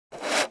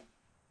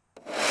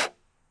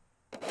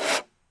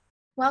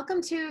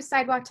Welcome to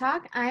Sidewalk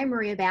Talk. I'm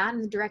Maria Batt.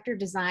 I'm the Director of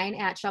Design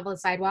at Shovel the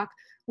Sidewalk.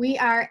 We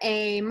are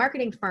a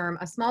marketing firm,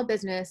 a small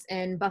business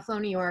in Buffalo,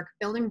 New York,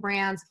 building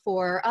brands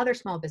for other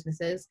small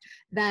businesses.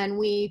 Then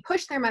we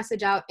push their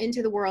message out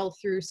into the world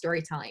through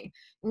storytelling.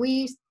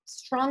 We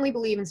strongly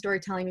believe in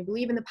storytelling. We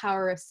believe in the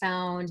power of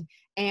sound,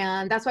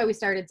 and that's why we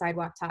started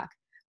Sidewalk Talk.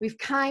 We've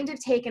kind of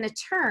taken a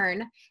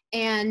turn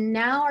and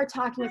now are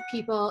talking with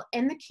people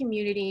in the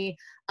community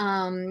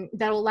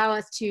that will allow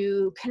us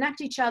to connect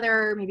each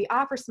other, maybe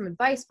offer some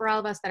advice for all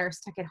of us that are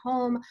stuck at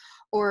home,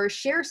 or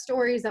share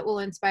stories that will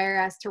inspire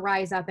us to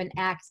rise up and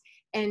act.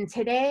 And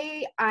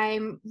today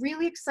I'm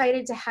really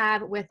excited to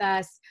have with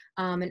us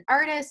an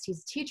artist.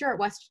 He's a teacher at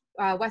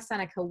West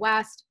Seneca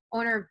West,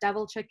 owner of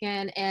Devil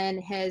Chicken,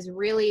 and has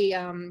really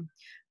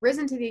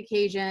risen to the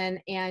occasion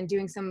and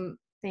doing something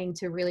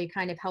to really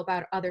kind of help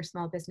out other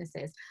small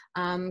businesses.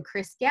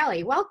 Chris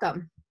Galley,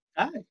 welcome.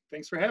 Hi,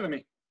 thanks for having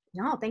me.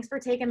 No, thanks for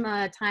taking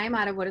the time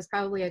out of what is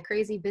probably a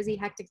crazy, busy,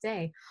 hectic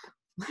day.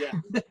 Yeah.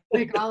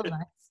 Like all of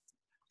us.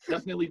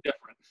 Definitely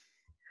different.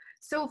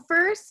 So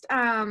first,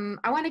 I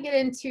want to get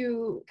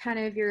into kind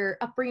of your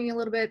upbringing a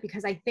little bit,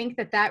 because I think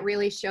that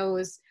really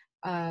shows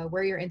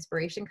where your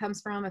inspiration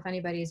comes from, if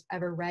anybody's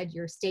ever read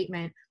your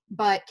statement.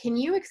 But can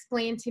you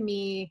explain to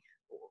me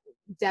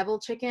Devil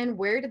Chicken?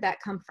 Where did that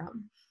come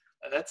from?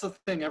 That's the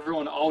thing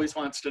everyone always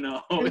wants to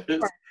know. Everybody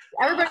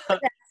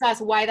asks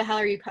us, why the hell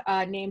are you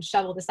named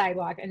Shovel the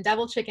Sidewalk? And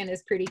Devil Chicken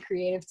is pretty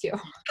creative too.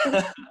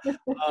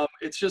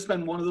 It's just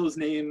been one of those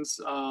names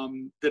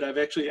that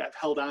I've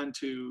held on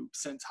to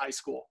since high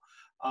school.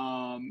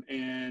 I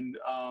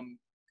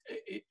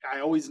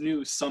always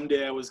knew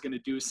someday I was going to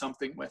do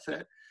something with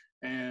it.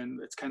 And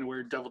it's kind of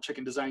where Devil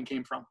Chicken Design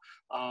came from.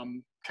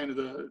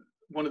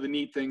 One of the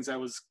neat things, I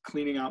was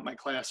cleaning out my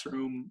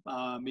classroom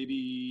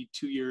maybe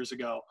 2 years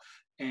ago,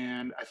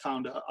 and I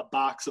found a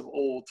box of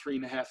old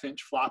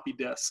 3.5-inch floppy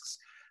disks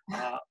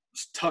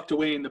tucked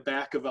away in the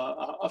back of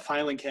a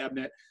filing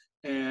cabinet.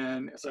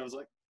 And as I was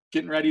like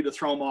getting ready to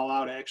throw them all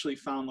out, I actually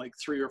found like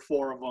 3 or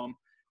 4 of them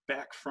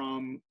back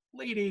from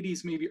late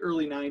 80s, maybe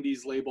early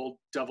 90s, labeled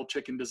Devil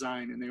Chicken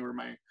Design, and they were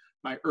my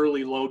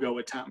early logo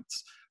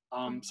attempts.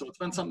 So it's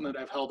been something that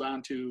I've held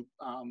on to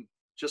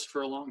just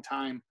for a long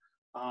time.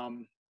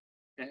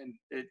 And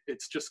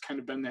it's just kind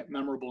of been that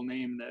memorable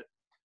name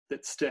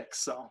that sticks.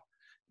 So,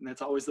 and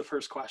that's always the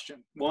first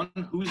question. 1,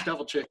 who's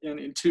Devil Chicken?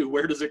 And 2,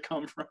 where does it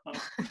come from?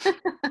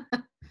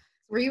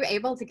 Were you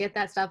able to get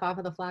that stuff off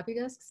of the floppy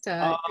disks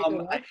to take a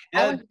look? I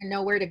don't even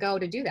know where to go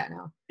to do that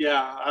now.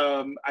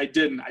 Yeah, I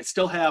didn't. I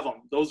still have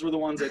them. Those were the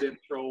ones I didn't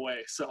throw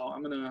away. So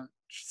I'm going to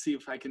see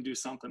if I can do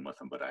something with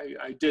them. But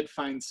I did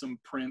find some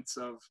prints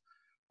of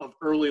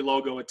early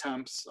logo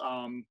attempts,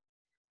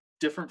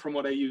 different from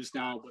what I use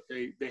now, but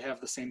they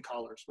have the same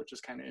colors, which is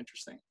kind of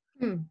interesting.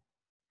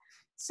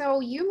 So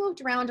you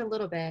moved around a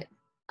little bit.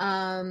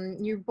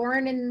 You're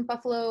born in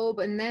Buffalo,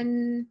 and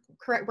then,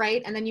 correct,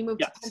 right? And then you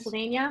moved to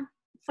Pennsylvania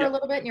for a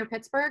little bit near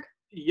Pittsburgh?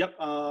 Yep,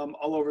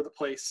 all over the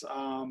place.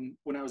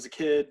 When I was a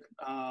kid,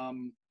 I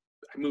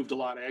moved a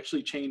lot. I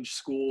actually changed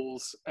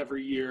schools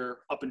every year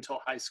up until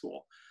high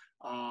school.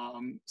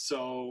 I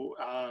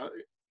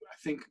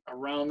think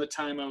around the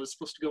time I was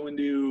supposed to go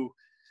into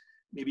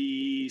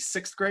maybe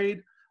 6th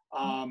grade,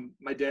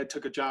 my dad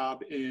took a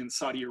job in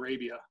Saudi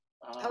Arabia.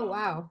 Oh,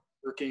 wow.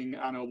 Working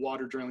on a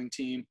water drilling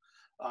team.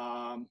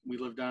 We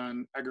lived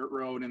on Eggert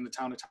Road in the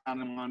town of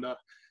Tonawanda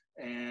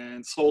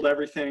and sold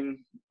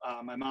everything.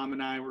 My mom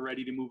and I were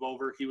ready to move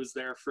over. He was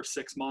there for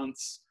 6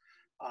 months.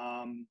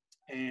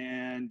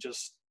 And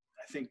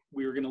I think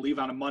we were going to leave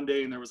on a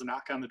Monday, and there was a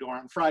knock on the door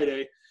on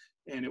Friday,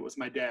 and it was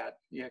my dad.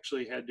 He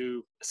actually had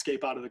to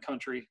escape out of the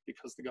country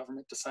because the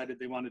government decided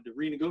they wanted to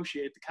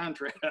renegotiate the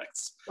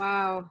contracts.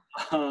 Wow.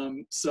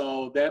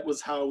 So that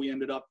was how we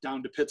ended up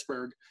down to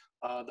Pittsburgh.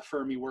 The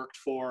firm he worked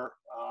for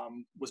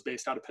was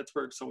based out of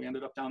Pittsburgh, so we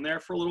ended up down there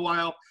for a little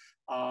while,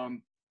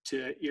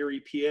 to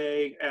Erie,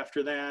 PA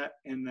after that,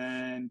 and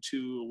then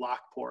to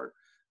Lockport,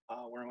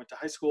 where I went to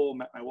high school,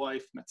 met my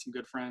wife, met some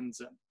good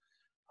friends,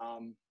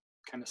 and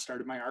kind of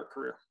started my art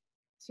career.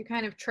 So you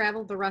kind of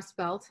traveled the Rust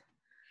Belt.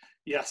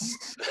 Yes.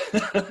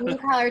 Blue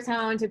collar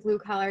town to blue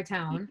collar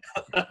town.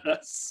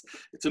 Yes.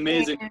 It's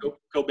amazing to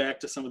go back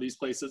to some of these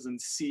places and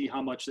see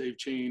how much they've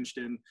changed,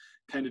 and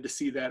kind of to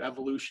see that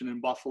evolution in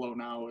Buffalo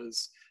now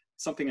is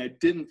something I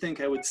didn't think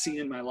I would see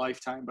in my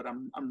lifetime, but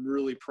I'm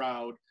really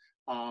proud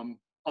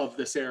of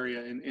this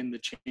area and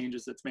the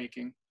changes it's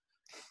making.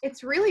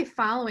 It's really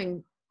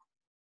following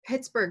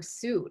Pittsburgh's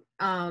suit.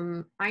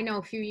 I know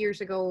a few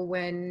years ago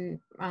when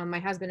my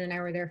husband and I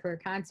were there for a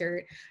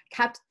concert,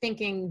 kept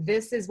thinking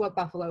this is what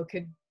Buffalo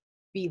could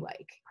be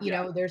like. You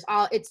know, there's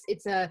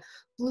it's a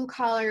blue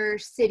collar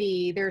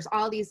city. There's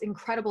all these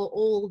incredible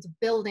old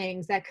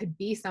buildings that could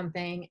be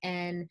something.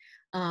 And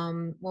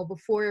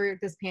before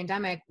this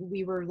pandemic,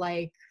 we were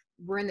like,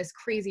 we're in this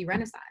crazy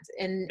renaissance,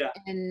 and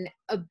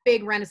a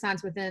big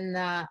renaissance within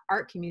the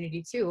art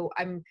community too.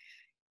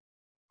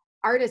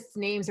 Artists'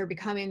 names are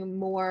becoming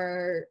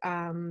more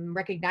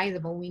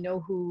recognizable. We know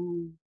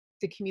who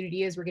the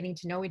community is. We're getting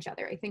to know each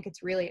other. I think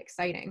it's really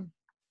exciting.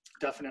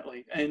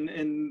 definitely.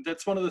 And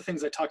that's one of the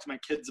things I talk to my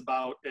kids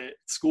about at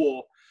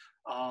school,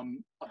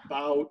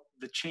 about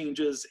the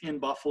changes in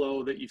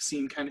Buffalo that you've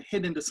seen kind of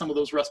hit into some of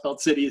those Rust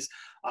Belt cities.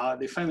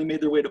 They finally made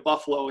their way to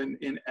Buffalo, and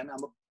I'm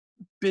a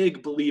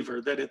big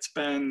believer that it's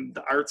been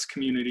the arts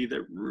community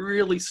that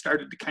really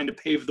started to kind of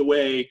pave the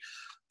way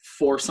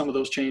for some of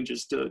those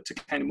changes to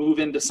kind of move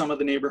into some of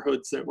the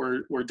neighborhoods that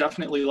were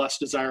definitely less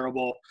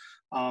desirable,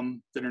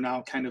 that are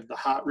now kind of the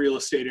hot real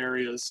estate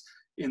areas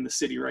in the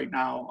city right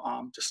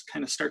now, just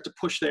kind of start to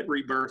push that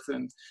rebirth.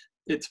 And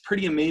it's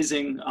pretty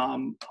amazing,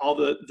 all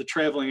the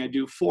traveling I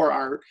do for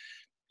art.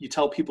 You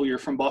tell people you're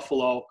from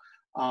Buffalo,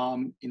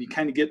 and you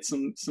kind of get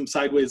some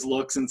sideways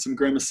looks and some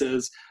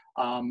grimaces,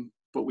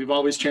 but we've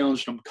always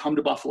challenged them, come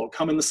to Buffalo,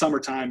 come in the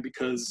summertime,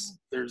 because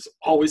there's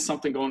always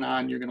something going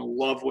on. You're going to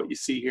love what you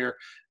see here.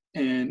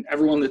 And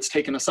everyone that's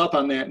taken us up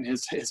on that and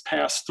has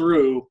passed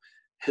through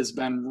has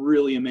been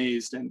really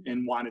amazed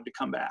and wanted to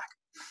come back.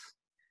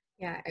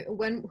 Yeah,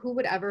 who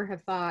would ever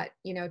have thought,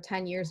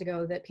 10 years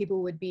ago that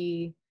people would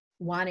be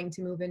wanting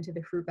to move into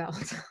the Fruit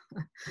Belt?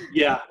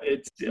 Yeah,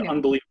 it's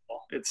unbelievable.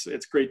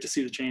 It's great to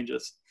see the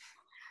changes.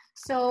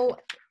 So,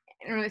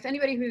 I don't know if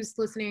anybody who's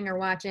listening or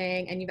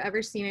watching and you've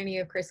ever seen any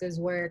of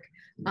Chris's work,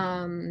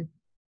 and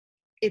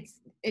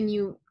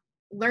you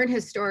learn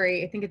his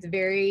story, I think it's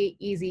very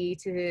easy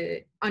to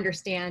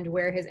understand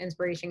where his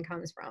inspiration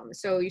comes from.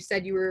 So you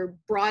said you were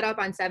brought up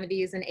on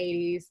 70s and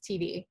 80s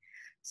TV.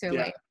 So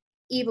yeah. like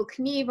Evel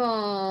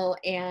Knievel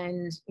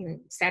and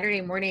Saturday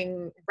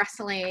morning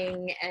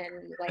wrestling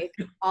and like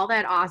all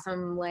that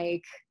awesome,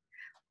 like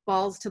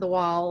balls to the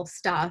wall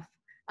stuff.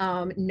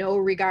 No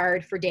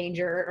regard for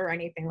danger or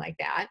anything like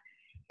that.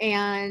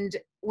 And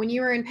when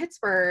you were in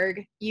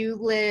Pittsburgh, you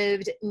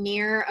lived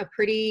near a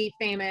pretty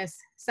famous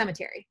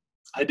cemetery.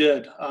 I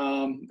did.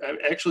 I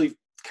actually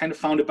kind of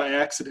found it by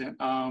accident.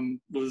 I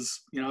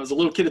was a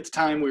little kid at the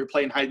time. We were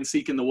playing hide and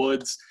seek in the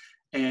woods,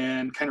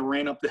 and kind of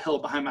ran up the hill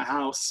behind my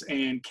house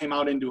and came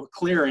out into a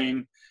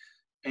clearing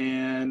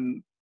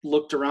and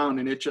looked around,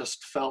 and it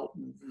just felt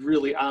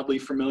really oddly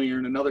familiar.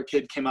 And another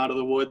kid came out of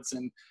the woods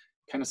and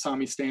kind of saw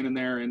me standing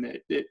there, and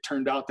it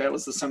turned out that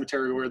was the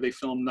cemetery where they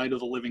filmed Night of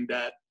the Living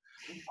Dead.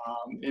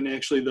 And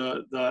actually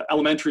the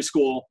elementary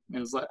school, it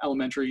was like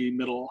elementary,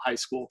 middle, high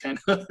school kind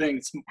of thing.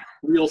 It's a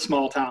real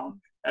small town,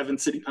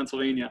 Evans City,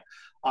 Pennsylvania.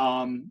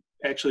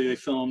 Actually, they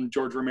filmed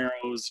George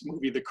Romero's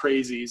movie, The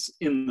Crazies,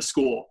 in the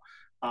school.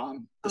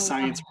 The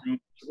science rooms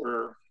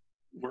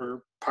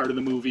were part of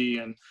the movie,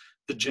 and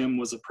the gym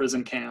was a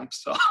prison camp.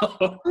 So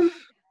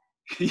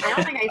yeah. I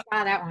don't think I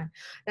saw that one.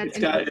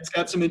 It's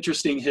got some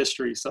interesting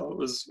history. So it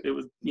was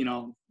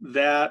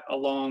that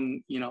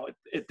along,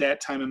 at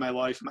that time in my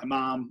life, my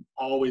mom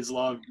always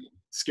loved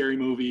scary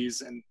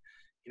movies and,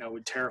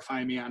 would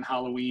terrify me on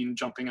Halloween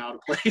jumping out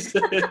of places.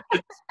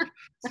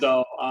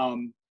 So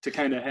to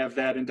kind of have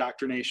that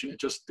indoctrination,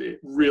 it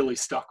really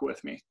stuck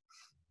with me.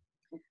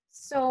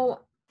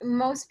 So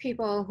most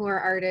people who are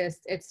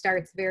artists, it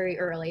starts very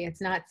early.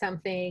 It's not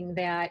something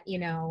that,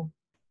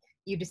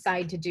 you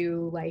decide to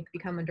do, like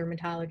become a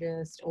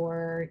dermatologist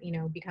or,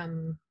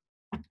 become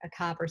a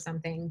cop or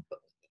something.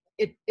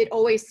 It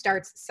always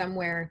starts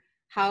somewhere.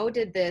 How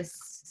did this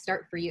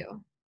start for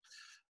you?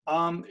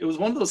 It was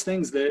one of those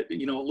things that, a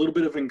little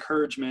bit of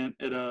encouragement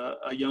at a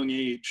young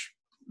age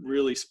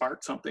really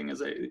sparked something.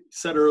 As I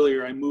said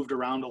earlier, I moved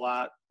around a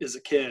lot as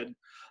a kid,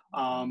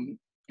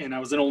 and I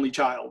was an only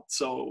child.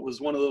 So it was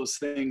one of those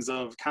things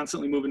of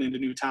constantly moving into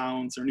new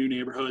towns or new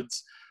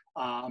neighborhoods,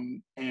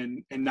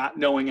 and not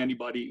knowing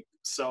anybody.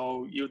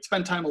 So you would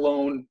spend time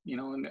alone,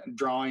 and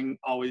drawing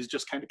always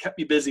just kind of kept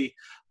me busy.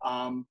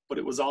 But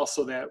it was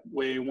also that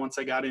way, once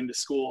I got into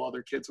school,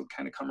 other kids would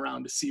kind of come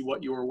around to see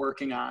what you were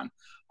working on.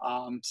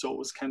 So it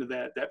was kind of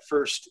that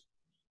first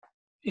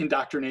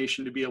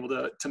indoctrination to be able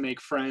to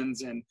make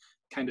friends and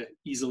kind of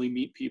easily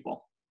meet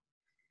people.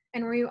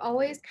 And were you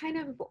always kind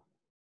of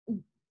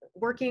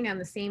working on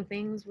the same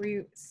things? Were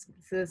you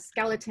the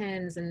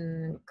skeletons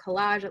and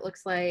collage, it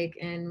looks like,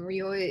 and were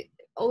you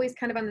always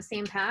kind of on the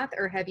same path,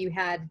 or have you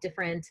had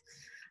different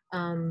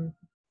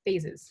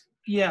phases?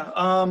 Yeah,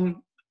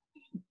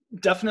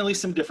 definitely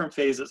some different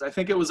phases. I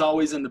think it was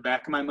always in the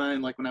back of my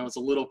mind, like when I was a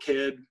little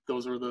kid,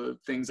 those were the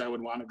things I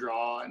would want to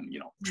draw, and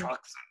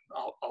trucks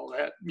and all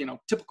that,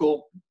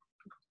 typical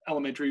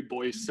elementary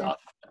boy stuff.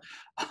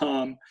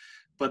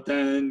 But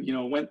then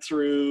went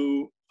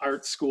through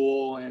art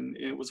school, and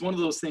it was one of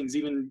those things.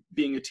 Even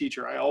being a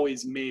teacher, I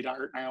always made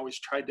art, and I always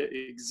tried to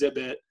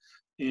exhibit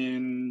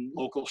in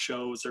local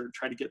shows or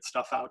try to get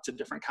stuff out to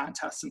different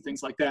contests and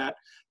things like that.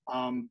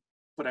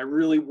 But I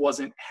really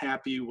wasn't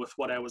happy with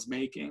what I was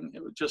making.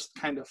 It just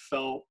kind of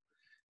felt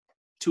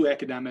too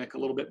academic, a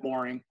little bit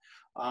boring.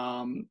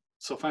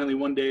 So finally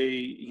one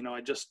day,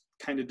 I just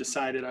kind of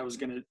decided I was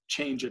going to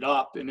change it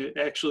up. And it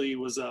actually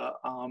was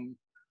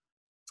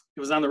it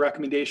was on the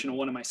recommendation of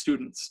one of my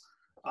students.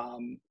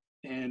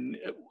 And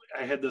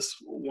I had this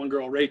one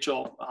girl,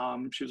 Rachel.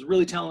 She was a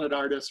really talented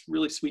artist,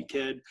 really sweet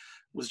kid,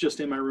 was just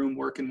in my room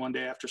working one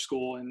day after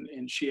school.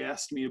 And she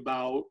asked me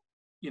about,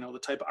 the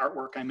type of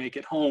artwork I make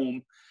at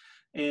home.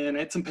 And I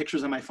had some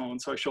pictures on my phone,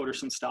 so I showed her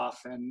some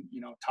stuff and, you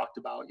know, talked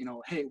about, you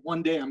know, hey,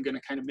 one day I'm going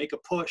to kind of make a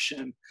push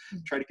and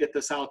try to get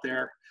this out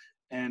there.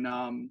 And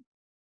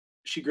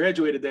she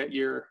graduated that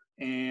year.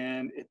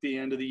 And at the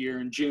end of the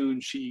year in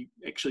June, she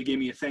actually gave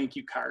me a thank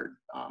you card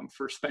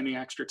for spending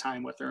extra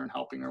time with her and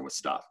helping her with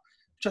stuff,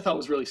 which I thought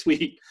was really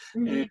sweet.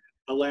 Mm-hmm. And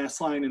the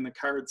last line in the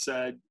card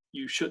said,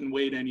 "You shouldn't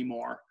wait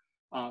anymore.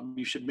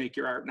 You should make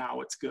your art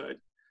now. It's good."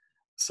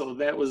 So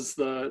that was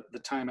the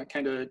time I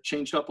kind of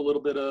changed up a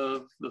little bit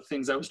of the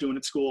things I was doing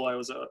at school. I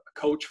was a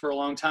coach for a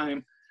long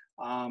time.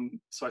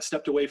 So I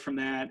stepped away from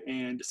that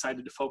and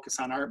decided to focus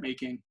on art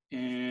making.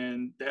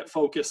 And that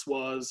focus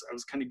was, I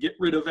was kind of get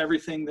rid of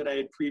everything that I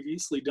had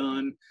previously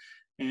done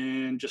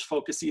and just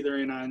focus either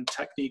in on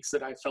techniques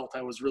that I felt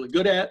I was really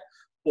good at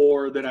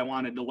or that I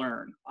wanted to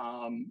learn.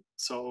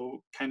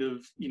 So kind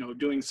of, you know,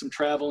 doing some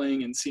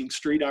traveling and seeing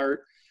street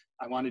art.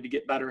 I wanted to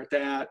get better at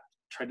that.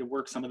 Tried to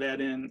work some of that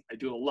in. I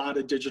do a lot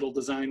of digital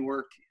design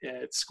work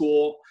at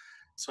school.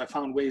 So I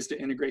found ways to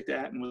integrate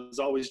that and was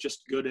always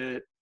just good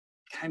at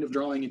kind of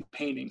drawing and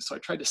painting. So I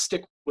tried to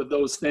stick with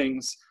those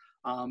things.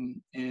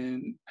 And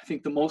I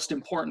think the most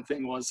important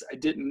thing was I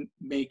didn't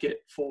make it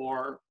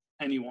for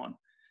anyone.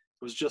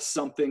 It was just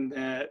something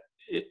that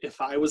if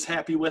I was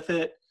happy with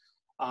it,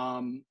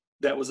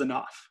 that was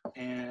enough.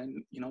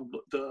 And, you know,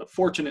 the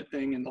fortunate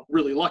thing and the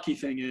really lucky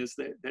thing is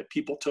that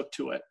people took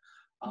to it.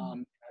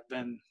 I've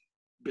been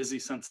busy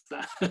since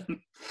then.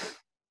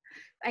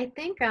 I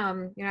think,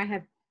 you know, I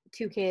have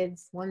 2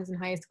 kids. One's in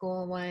high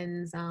school,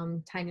 one's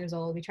 10 years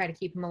old. We try to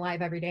keep him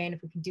alive every day, and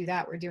if we can do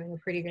that, we're doing a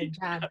pretty good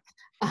job.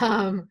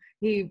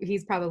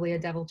 He's probably a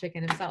devil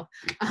chicken himself.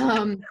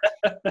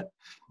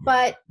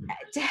 But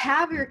to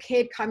have your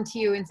kid come to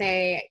you and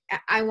say,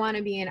 I want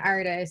to be an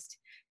artist,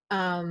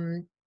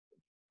 not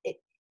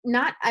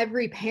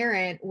every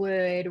parent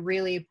would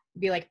really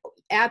be like,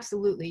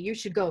 absolutely, you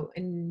should go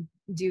and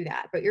do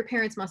that. But your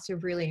parents must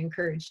have really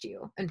encouraged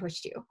you and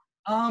pushed you.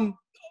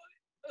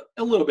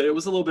 A little bit. It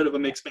was a little bit of a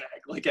mixed bag,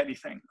 like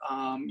anything.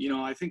 You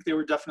know, I think they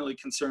were definitely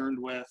concerned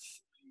with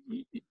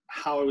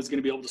how I was going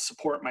to be able to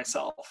support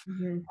myself.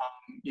 Mm-hmm.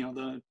 You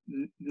know,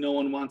 no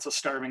one wants a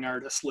starving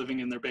artist living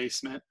in their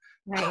basement,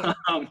 Right.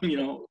 you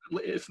know,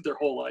 if their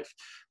whole life.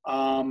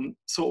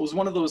 So it was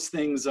one of those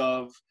things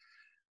of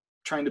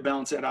trying to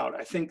balance that out.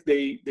 I think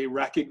they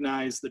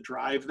recognized the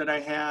drive that I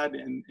had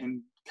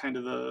and kind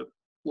of the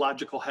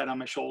logical head on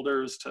my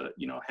shoulders to,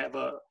 you know, have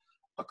a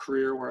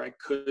career where I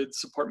could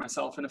support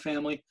myself and a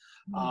family.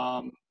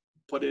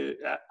 But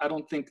I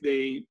don't think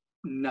they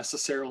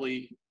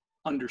necessarily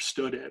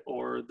understood it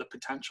or the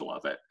potential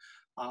of it.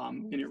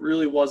 And it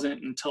really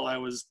wasn't until I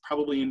was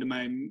probably into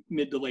my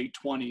mid to late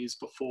 20s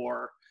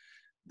before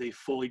they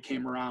fully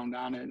came around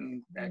on it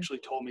and actually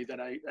told me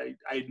that I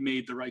had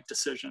made the right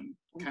decision,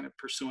 kind of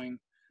pursuing,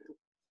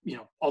 you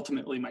know,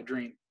 ultimately my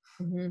dream.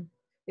 Mm-hmm.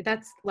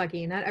 That's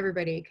lucky. Not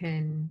everybody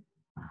can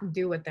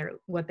do what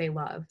they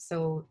love.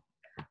 So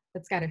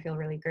that's got to feel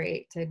really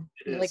great to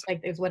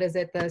what is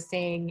it, the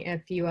saying,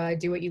 if you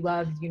do what you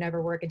love, you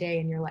never work a day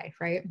in your life,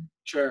 right?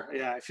 Sure.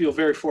 Yeah. I feel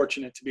very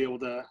fortunate to be able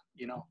to,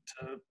 you know,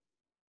 to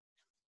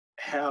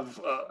have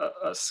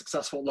a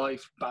successful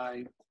life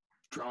by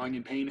drawing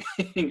and painting.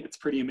 It's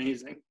pretty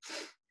amazing.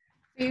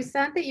 You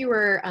said that you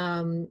were,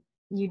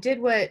 you did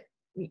what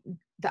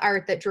the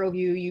art that drove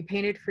you, you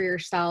painted for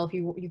yourself,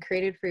 you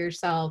created for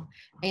yourself.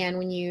 And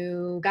when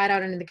you got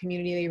out into the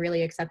community, they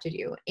really accepted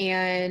you.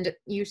 And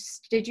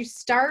did you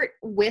start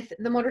with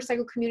the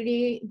motorcycle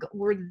community?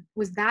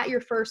 Was that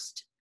your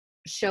first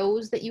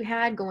shows that you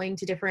had, going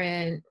to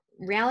different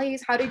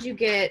rallies? How did you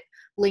get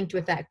linked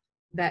with that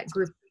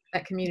group,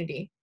 that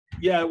community?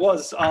 Yeah, it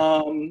was.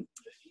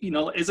 You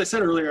know, as I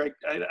said earlier,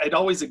 I'd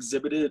always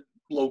exhibited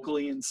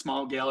locally in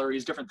small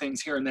galleries, different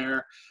things here and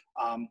there,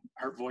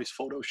 art voice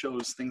photo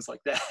shows, things like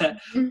that.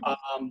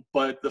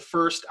 But the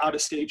first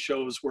out-of-state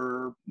shows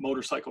were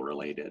motorcycle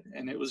related.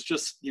 And it was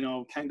just, you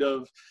know, kind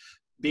of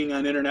being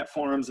on internet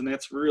forums. And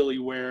that's really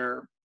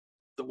where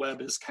the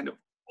web is kind of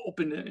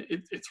open.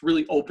 It's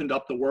really opened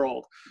up the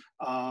world.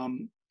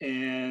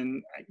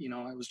 And, you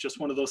know, it was just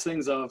one of those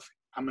things of,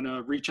 I'm going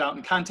to reach out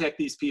and contact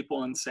these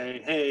people and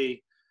say, hey,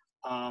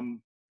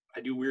 I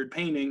do weird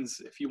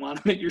paintings. If you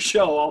want them at your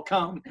show, I'll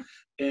come.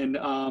 And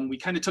we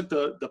kind of took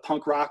the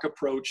punk rock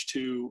approach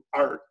to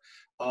art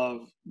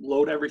of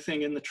load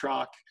everything in the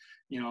truck.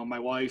 You know, my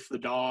wife, the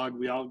dog,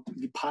 we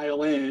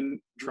pile in,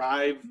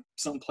 drive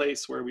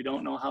someplace where we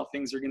don't know how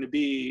things are going to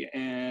be,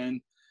 and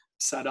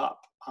set up.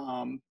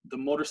 The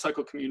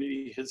motorcycle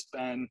community has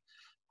been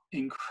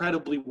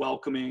incredibly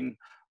welcoming,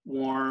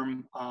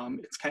 warm.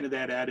 It's kind of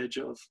that adage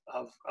of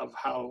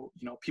how,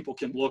 you know, people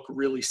can look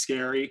really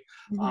scary.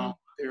 Mm-hmm.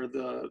 They're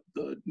the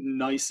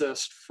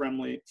nicest,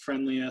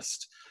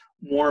 friendliest,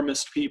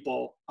 warmest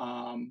people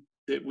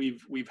that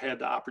we've had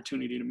the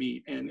opportunity to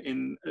meet.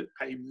 And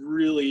I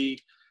really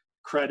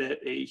credit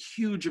a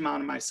huge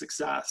amount of my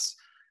success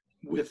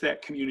with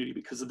that community,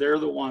 because they're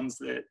the ones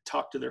that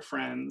talk to their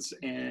friends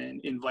and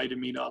invited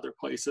me to other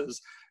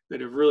places, that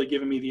have really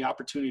given me the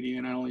opportunity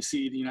to not only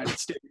see the United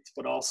States,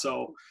 but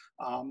also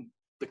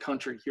the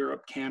country,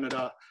 Europe,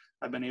 Canada.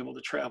 I've been able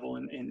to travel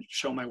and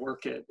show my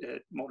work at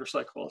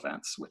motorcycle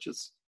events, which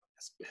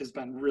has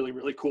been really,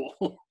 really cool.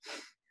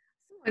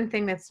 One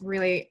thing that's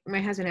really, my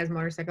husband has a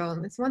motorcycle,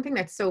 and it's one thing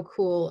that's so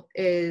cool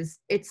is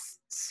it's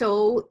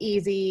so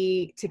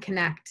easy to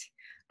connect.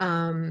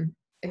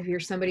 If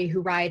you're somebody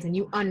who rides and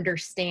you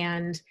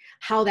understand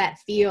how that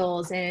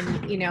feels, and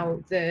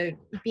the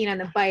being on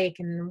the bike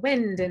and the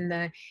wind and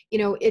the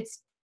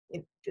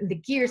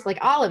gears, like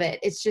all of it,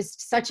 it's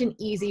just such an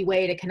easy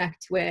way to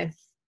connect with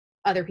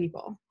other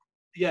people.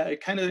 Yeah,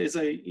 it kind of is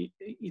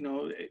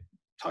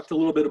talked a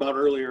little bit about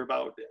earlier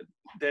about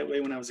that way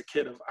when I was a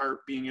kid, of art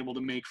being able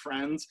to make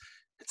friends.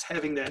 It's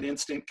having that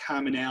instant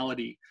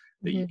commonality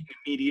that you can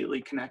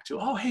immediately connect to.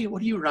 Oh, hey,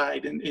 what do you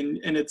ride? And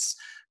it's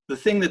the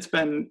thing that's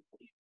been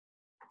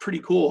pretty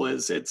cool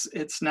is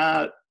it's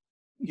not,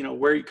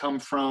 where you come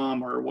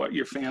from or what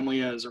your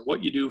family is or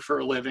what you do for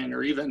a living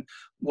or even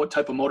what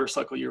type of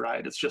motorcycle you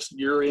ride. It's just,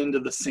 you're into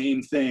the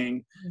same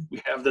thing.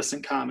 We have this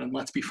in common.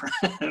 Let's be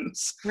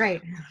friends.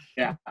 Right.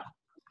 Yeah.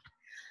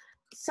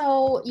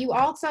 So you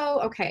also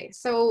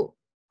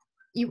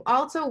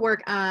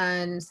work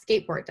on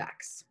skateboard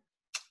decks.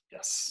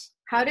 Yes.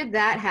 How did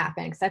that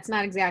happen? Because that's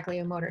not exactly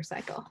a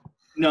motorcycle.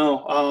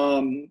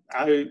 No,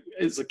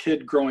 as a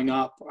kid growing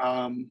up,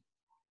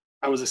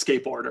 I was a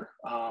skateboarder.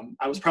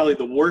 I was probably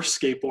the worst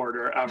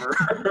skateboarder ever.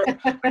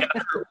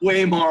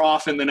 Way more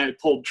often than I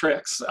pulled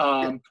tricks.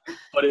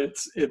 But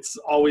it's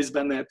always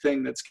been that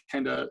thing that's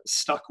kind of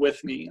stuck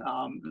with me.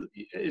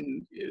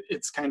 And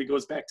it's kind of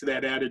goes back to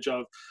that adage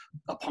of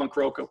a punk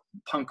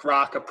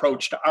rock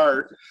approach to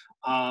art.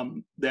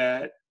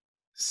 That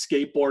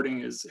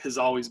skateboarding has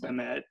always been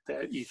that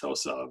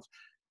ethos of,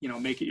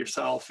 make it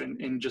yourself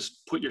and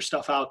just put your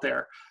stuff out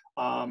there.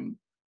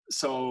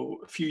 So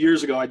a few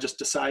years ago, I just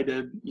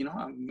decided,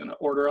 I'm going to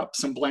order up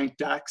some blank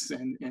decks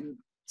and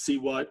see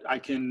what I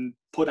can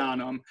put on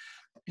them.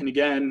 And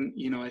again,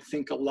 I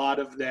think a lot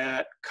of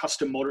that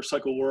custom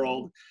motorcycle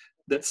world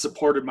that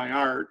supported my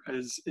art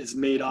is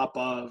made up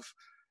of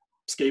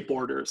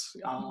skateboarders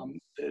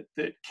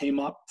that came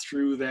up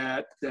through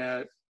that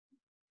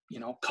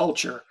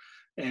culture,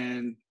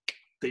 and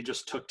they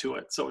just took to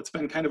it. So it's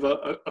been kind of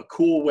a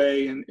cool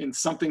way and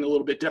something a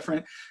little bit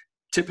different.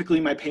 Typically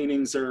my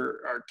paintings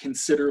are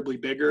considerably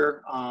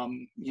bigger,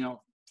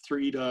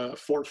 3 to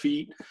 4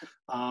 feet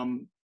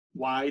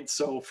wide.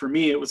 So for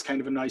me, it was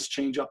kind of a nice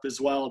change up as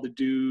well to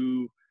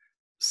do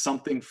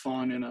something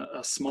fun in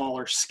a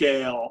smaller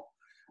scale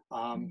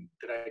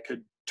that I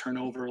could turn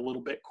over a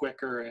little bit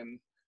quicker and,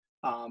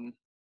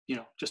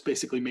 just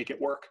basically make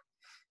it work.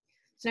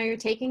 So now you're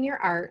taking your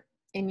art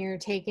and you're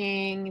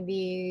taking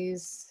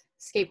these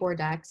skateboard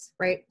decks,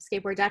 right?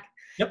 Skateboard deck.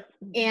 Yep.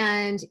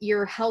 And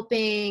you're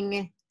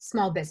helping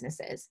small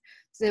businesses.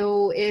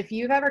 So if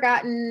you've ever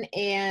gotten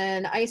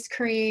an ice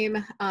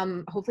cream,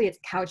 hopefully it's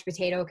couch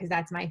potato because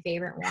that's my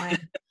favorite one,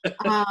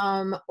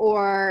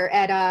 or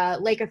at a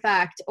Lake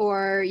Effect,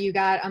 or you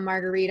got a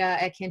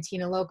margarita at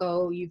Cantina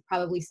Loco, you've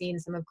probably seen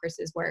some of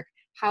Chris's work.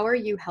 How are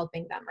you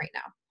helping them right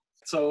now?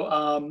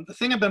 So the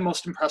thing I've been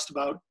most impressed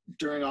about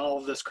during all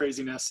of this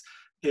craziness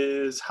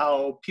is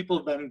how people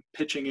have been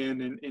pitching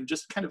in and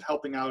just kind of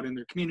helping out in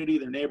their community,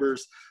 their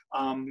neighbors,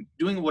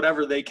 doing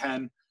whatever they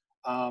can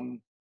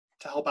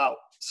to help out.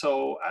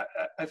 So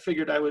I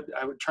figured I would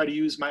try to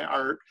use my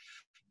art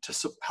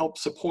to help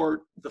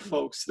support the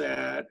folks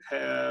that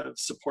have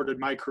supported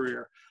my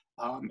career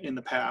in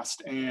the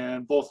past.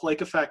 And both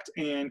Lake Effect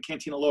and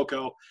Cantina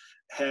Loco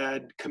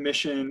had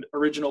commissioned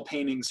original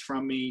paintings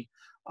from me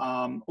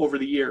over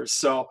the years.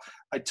 So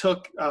I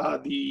took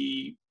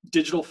the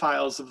digital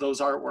files of those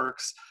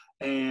artworks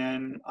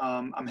and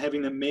I'm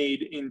having them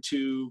made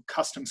into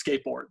custom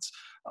skateboards.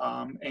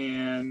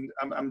 And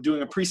I'm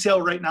doing a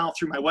pre-sale right now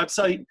through my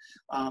website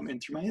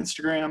and through my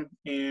Instagram,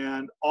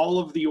 and all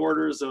of the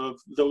orders of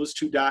those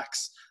 2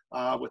 decks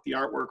with the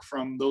artwork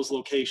from those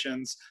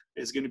locations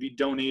is going to be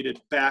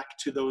donated back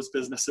to those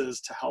businesses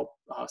to help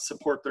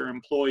support their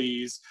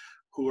employees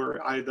who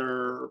are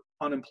either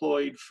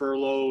unemployed,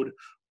 furloughed,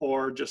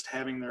 or just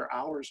having their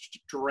hours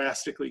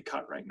drastically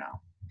cut right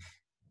now.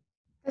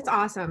 That's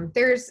awesome.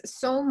 There's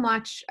so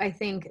much, I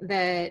think,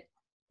 that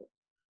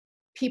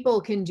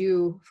people can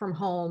do from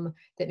home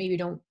that maybe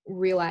don't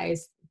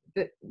realize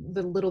that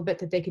the little bit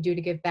that they could do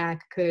to give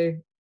back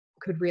could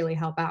really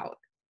help out.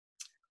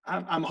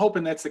 I'm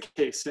hoping that's the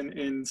case.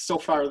 And so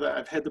far that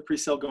I've had the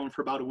pre-sale going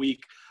for about a week.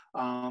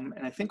 And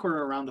I think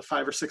we're around the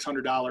 $500 or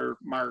 $600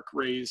 mark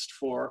raised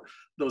for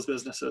those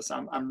businesses.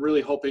 I'm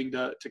really hoping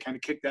to kind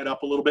of kick that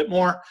up a little bit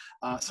more.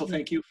 So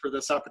thank you for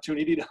this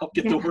opportunity to help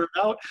get the word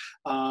out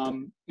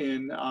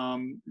and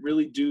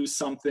really do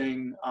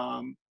something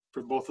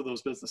for both of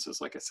those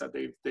businesses. Like I said,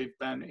 they've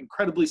been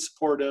incredibly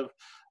supportive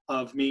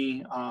of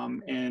me.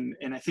 And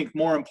I think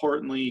more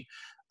importantly,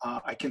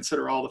 I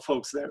consider all the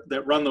folks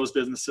that run those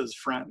businesses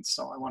friends.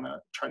 So I want to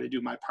try to do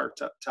my part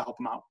to help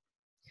them out.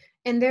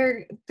 And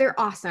they're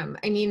awesome.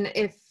 I mean,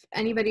 if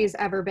anybody's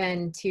ever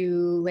been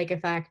to Lake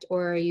Effect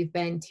or you've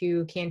been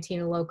to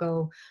Cantina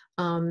Loco,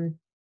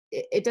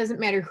 it doesn't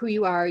matter who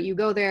you are, you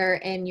go there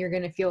and you're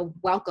going to feel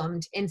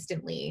welcomed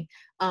instantly.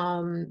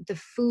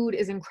 The food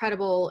is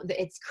incredible.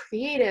 It's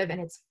creative and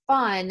it's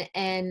fun.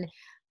 And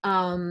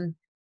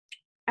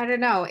I don't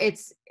know,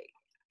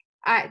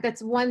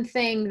 that's one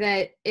thing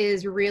that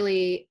is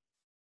really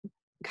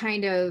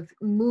kind of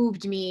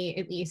moved me,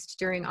 at least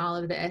during all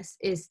of this,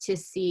 is to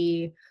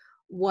see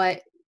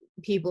what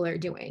people are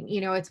doing.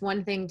 You know, it's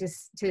one thing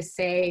to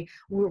say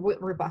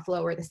we're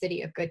Buffalo, we're the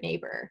city of good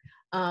neighbor,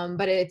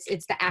 but it's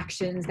the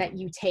actions that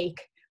you take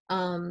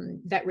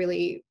that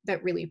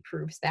really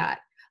proves that.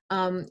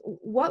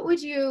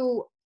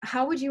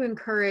 How would you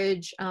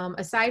encourage,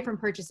 aside from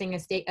purchasing a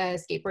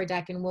skateboard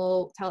deck, and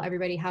we'll tell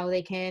everybody how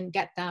they can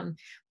get them,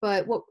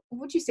 but what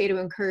would you say to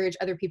encourage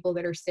other people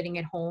that are sitting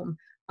at home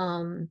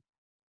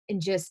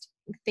and just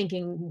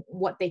thinking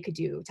what they could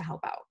do to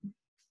help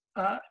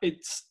out?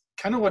 It's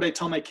kind of what I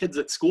tell my kids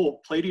at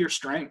school: play to your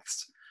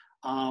strengths.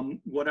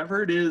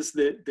 Whatever it is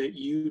that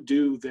you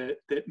do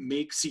that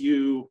makes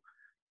you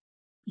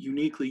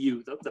uniquely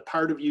you, the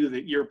part of you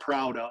that you're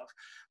proud of,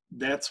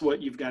 that's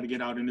what you've got to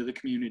get out into the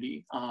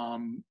community.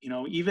 You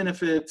know, even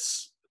if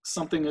it's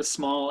something as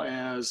small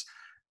as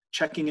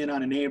checking in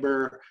on a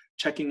neighbor,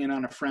 checking in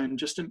on a friend,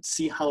 just to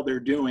see how they're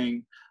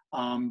doing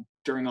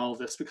during all of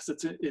this, because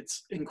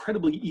it's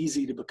incredibly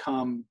easy to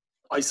become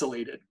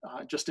isolated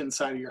just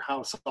inside of your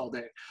house all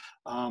day.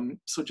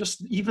 So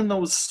just even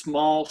those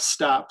small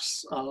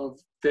steps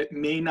that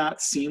may not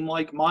seem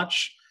like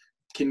much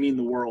can mean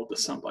the world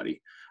to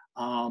somebody.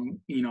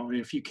 You know,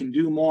 if you can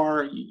do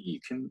more, you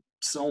can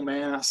sew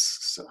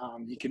masks,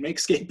 you can make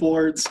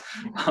skateboards,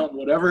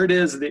 whatever it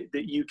is that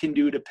you can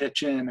do to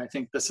pitch in. I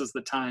think this is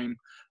the time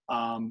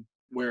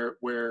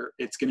where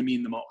it's going to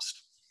mean the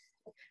most.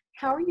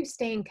 How are you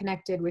staying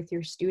connected with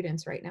your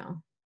students right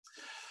now?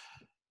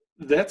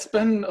 That's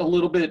been a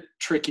little bit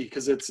tricky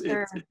because it's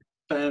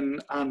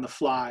been on the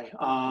fly.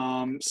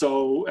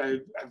 So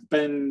I've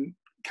been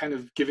kind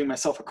of giving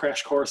myself a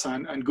crash course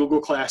on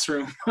Google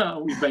Classroom.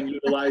 We've been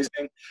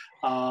utilizing.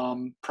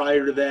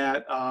 Prior to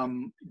that,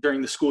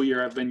 during the school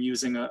year, I've been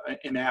using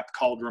an app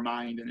called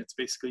Remind, and it's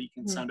basically you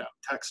can send out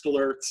text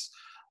alerts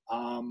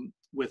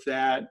with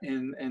that,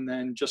 and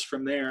then just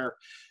from there,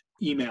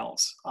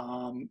 emails.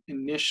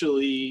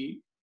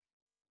 Initially,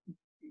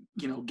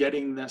 you know,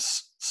 getting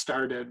this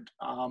started,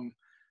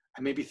 I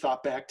maybe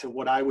thought back to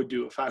what I would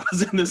do if I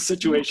was in this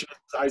situation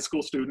as a high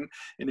school student,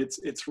 and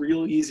it's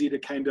real easy to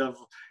kind of,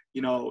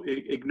 you know,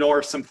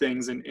 ignore some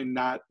things and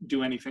not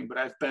do anything. But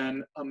I've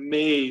been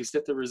amazed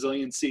at the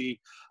resiliency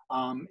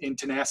and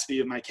tenacity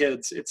of my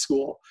kids at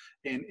school,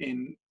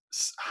 and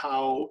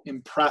how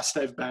impressed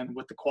I've been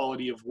with the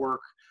quality of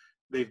work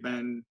they've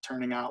been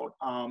turning out.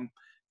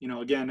 You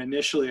know, again,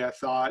 initially I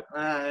thought,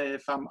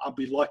 I'll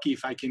be lucky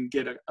if I can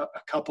get a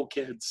couple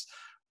kids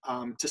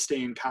to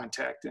stay in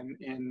contact,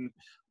 and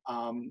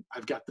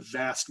I've got the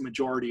vast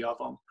majority of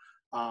them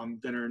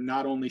that are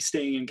not only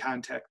staying in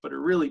contact, but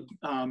are really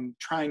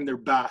trying their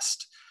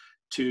best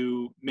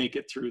to make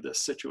it through this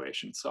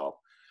situation. So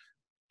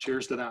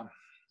cheers to them.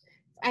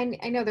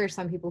 I know there's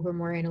some people who are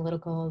more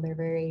analytical. They're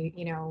very,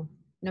 you know,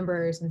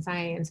 numbers and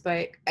science,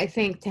 but I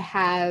think to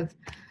have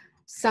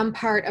some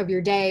part of your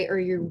day or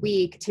your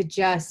week to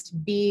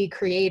just be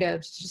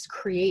creative, to just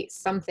create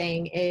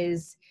something,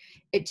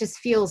 it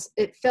fills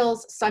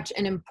such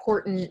an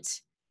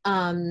important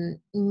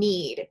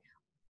need.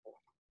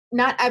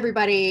 Not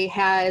everybody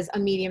has a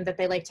medium that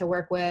they like to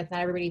work with.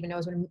 Not everybody even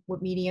knows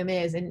what medium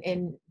is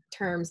in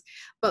terms.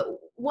 But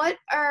what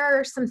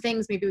are some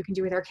things maybe we can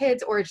do with our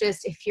kids, or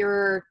just if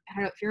you're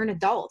an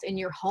adult in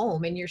your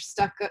home and you're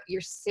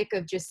sick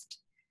of just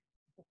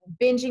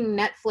binging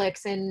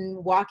Netflix and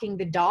walking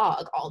the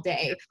dog all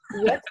day?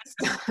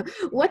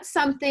 What's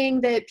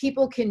something that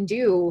people can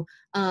do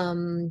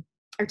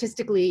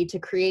artistically to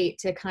create,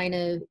 to kind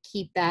of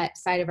keep that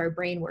side of our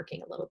brain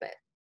working a little bit?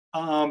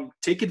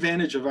 Take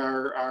advantage of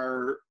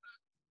our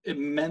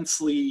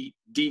immensely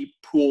deep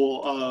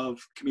pool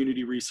of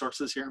community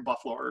resources here in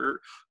Buffalo,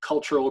 or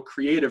cultural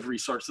creative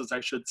resources,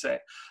 I should say.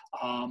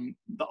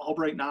 The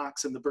Albright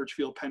Knox and the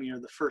Birchfield Penny are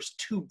the first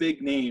two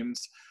big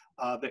names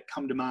that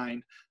come to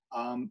mind.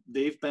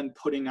 They've been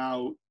putting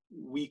out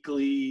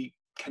weekly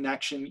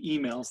connection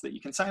emails that you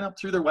can sign up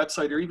through their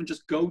website, or even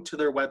just go to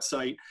their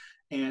website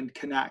and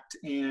connect.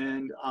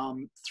 And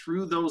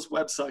through those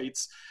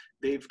websites,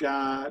 they've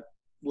got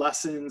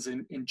lessons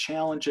and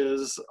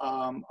challenges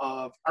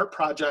of art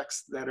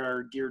projects that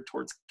are geared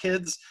towards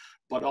kids,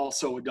 but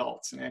also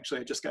adults. And actually,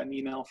 I just got an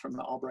email from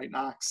the Albright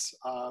Knox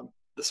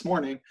this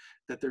morning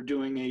that they're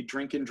doing a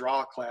drink and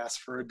draw class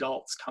for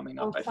adults coming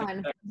up, I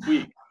think, next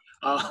week.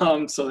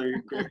 So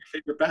they're grab your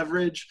favorite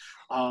beverage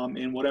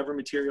and whatever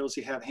materials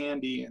you have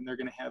handy, and they're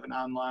going to have an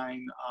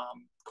online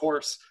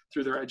course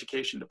through their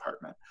education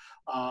department.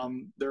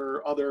 There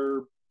are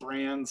other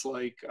brands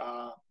like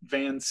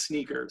Vans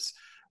Sneakers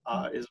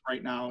is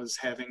right now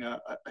having a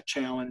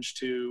challenge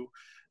to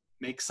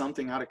make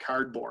something out of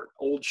cardboard,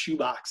 old shoe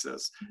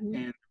boxes,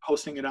 and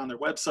posting it on their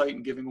website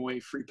and giving away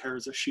free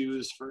pairs of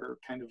shoes for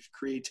kind of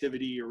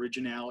creativity,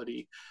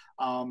 originality.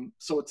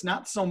 So it's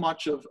not so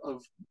much of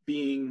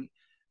being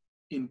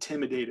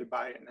intimidated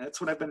by it. And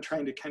that's what I've been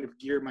trying to kind of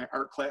gear my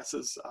art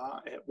classes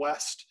at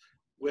West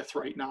with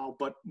right now,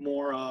 but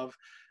more of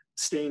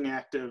staying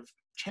active,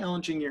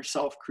 challenging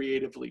yourself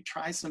creatively,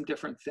 try some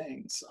different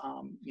things.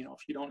 You know,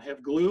 if you don't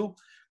have glue,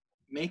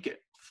 make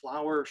it.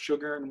 Flour,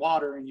 sugar, and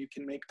water, and you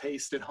can make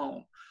paste at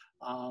home.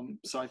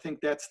 So I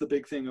think that's the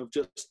big thing of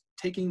just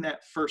taking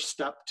that first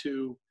step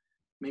to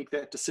make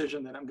that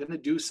decision that I'm going to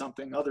do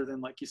something other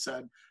than, like you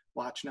said,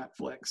 watch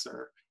Netflix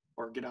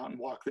or get out and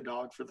walk the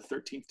dog for the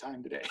 13th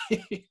time today.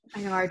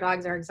 I know our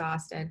dogs are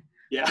exhausted.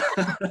 Yeah.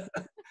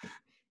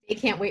 They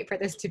can't wait for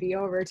this to be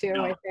over too,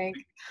 no, I think.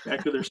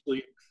 Back to their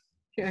sleep.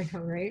 I know,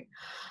 right?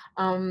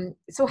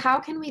 So how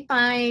can we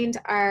find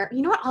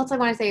you know what else I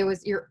want to say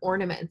was your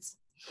ornaments.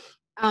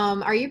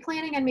 Are you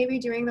planning on maybe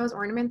doing those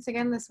ornaments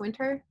again this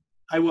winter?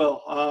 I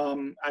will.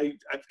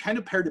 I've kind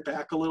of pared it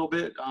back a little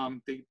bit.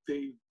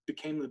 They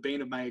became the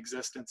bane of my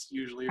existence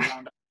usually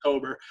around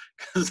October,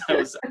 because I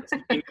was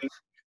painting,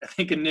 I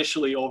think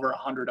initially over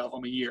 100 of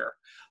them a year.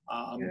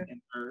 And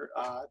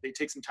they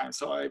take some time.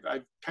 So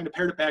I've kind of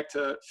pared it back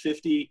to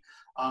 50,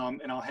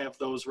 and I'll have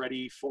those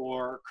ready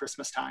for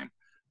Christmas time.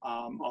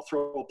 I'll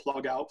throw a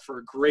plug out for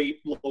a great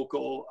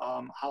local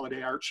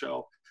holiday art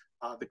show,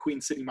 the Queen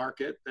City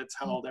Market, that's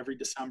held every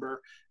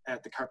December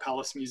at the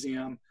Carpellis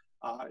Museum.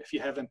 If you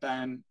haven't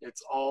been,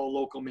 it's all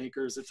local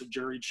makers. It's a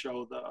juried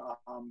show.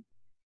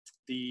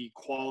 The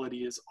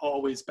quality has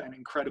always been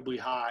incredibly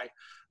high.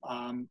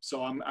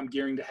 So I'm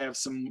gearing to have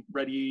some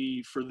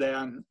ready for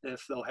them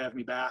if they'll have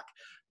me back.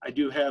 I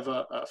do have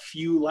a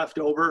few left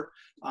over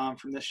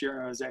from this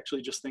year. I was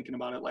actually just thinking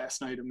about it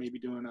last night of maybe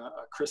doing a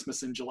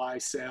Christmas in July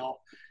sale,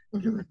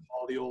 get rid of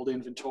all the old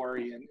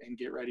inventory and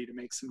get ready to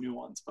make some new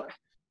ones. But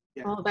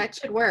yeah. Well, that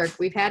should work.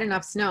 We've had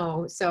enough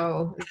snow,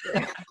 so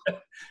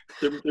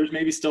there's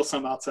maybe still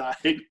some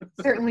outside.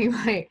 Certainly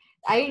might.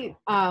 I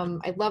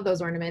love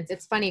those ornaments.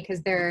 It's funny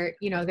because they're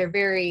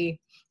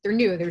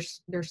new.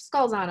 There's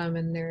skulls on them,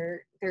 and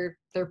they're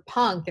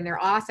punk and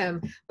they're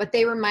awesome. But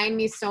they remind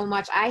me so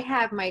much. I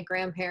have my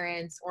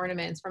grandparents'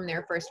 ornaments from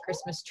their first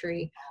Christmas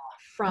tree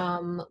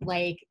from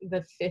like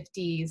the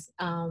 50s,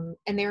 and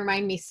they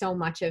remind me so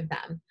much of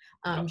them.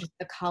 Just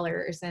the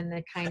colors and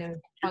the kind of.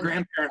 Your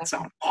grandparents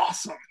sound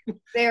awesome.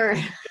 They're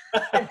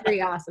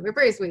pretty awesome. They're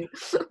pretty sweet.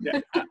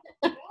 Yeah.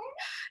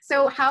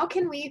 So how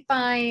can we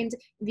find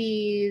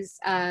these,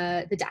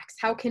 the decks?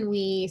 How can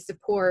we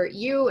support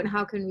you, and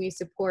how can we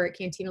support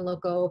Cantina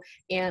Loco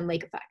and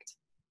Lake Effect?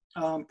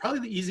 Probably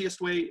the easiest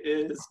way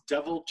is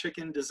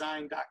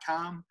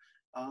devilchickendesign.com.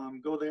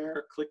 Go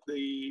there, click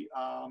the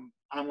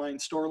online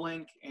store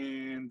link,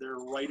 and they're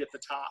right at the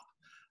top.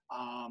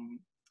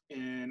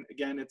 And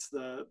again, it's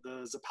the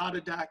Zapata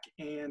deck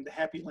and the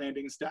Happy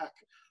Landings deck.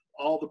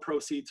 All the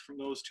proceeds from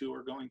those two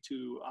are going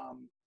to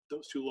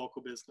those two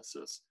local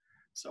businesses.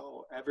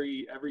 So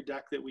every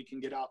deck that we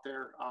can get out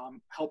there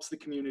helps the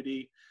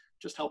community,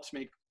 just helps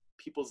make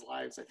people's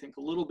lives, I think,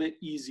 a little bit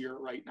easier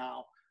right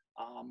now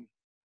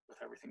with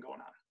everything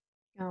going on.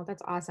 Oh,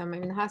 that's awesome. I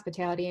mean, the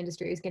hospitality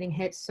industry is getting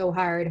hit so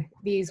hard.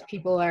 These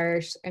people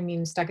are, I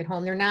mean, stuck at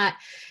home.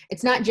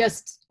 It's not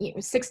just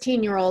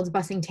 16-year-olds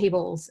bussing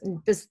tables.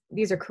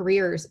 These are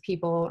careers,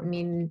 people. I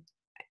mean,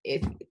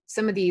 if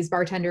some of these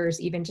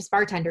bartenders, even just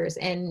bartenders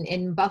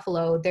in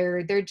Buffalo,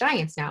 they're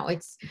giants now.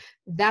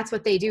 That's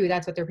what they do.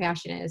 That's what their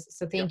passion is.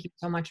 So thank you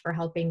so much for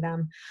helping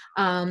them.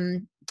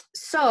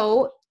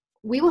 So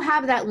we will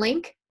have that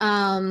link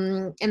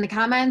in the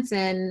comments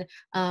and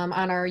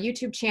on our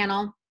YouTube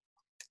channel.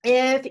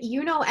 If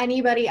you know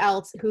anybody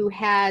else who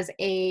has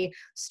a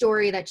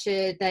story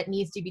that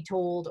needs to be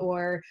told,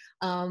 or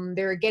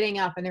they're getting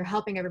up and they're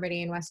helping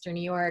everybody in Western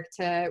New York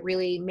to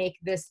really make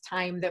this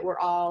time that we're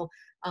all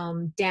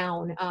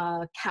down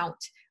count,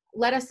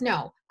 let us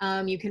know.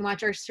 You can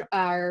watch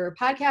our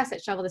podcast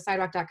at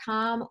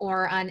shovelthesidewalk.com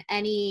or on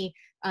any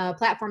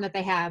platform that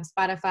they have,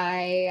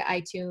 Spotify,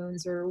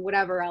 iTunes, or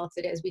whatever else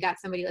it is. We got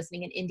somebody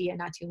listening in India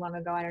not too long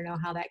ago. I don't know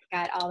how that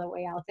got all the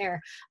way out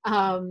there.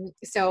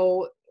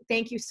 So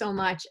thank you so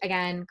much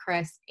again,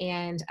 Chris,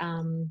 and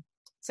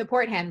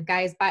support him,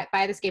 guys. Buy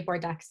the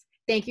skateboard decks.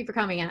 Thank you for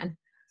coming on.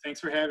 Thanks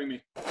for having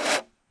me.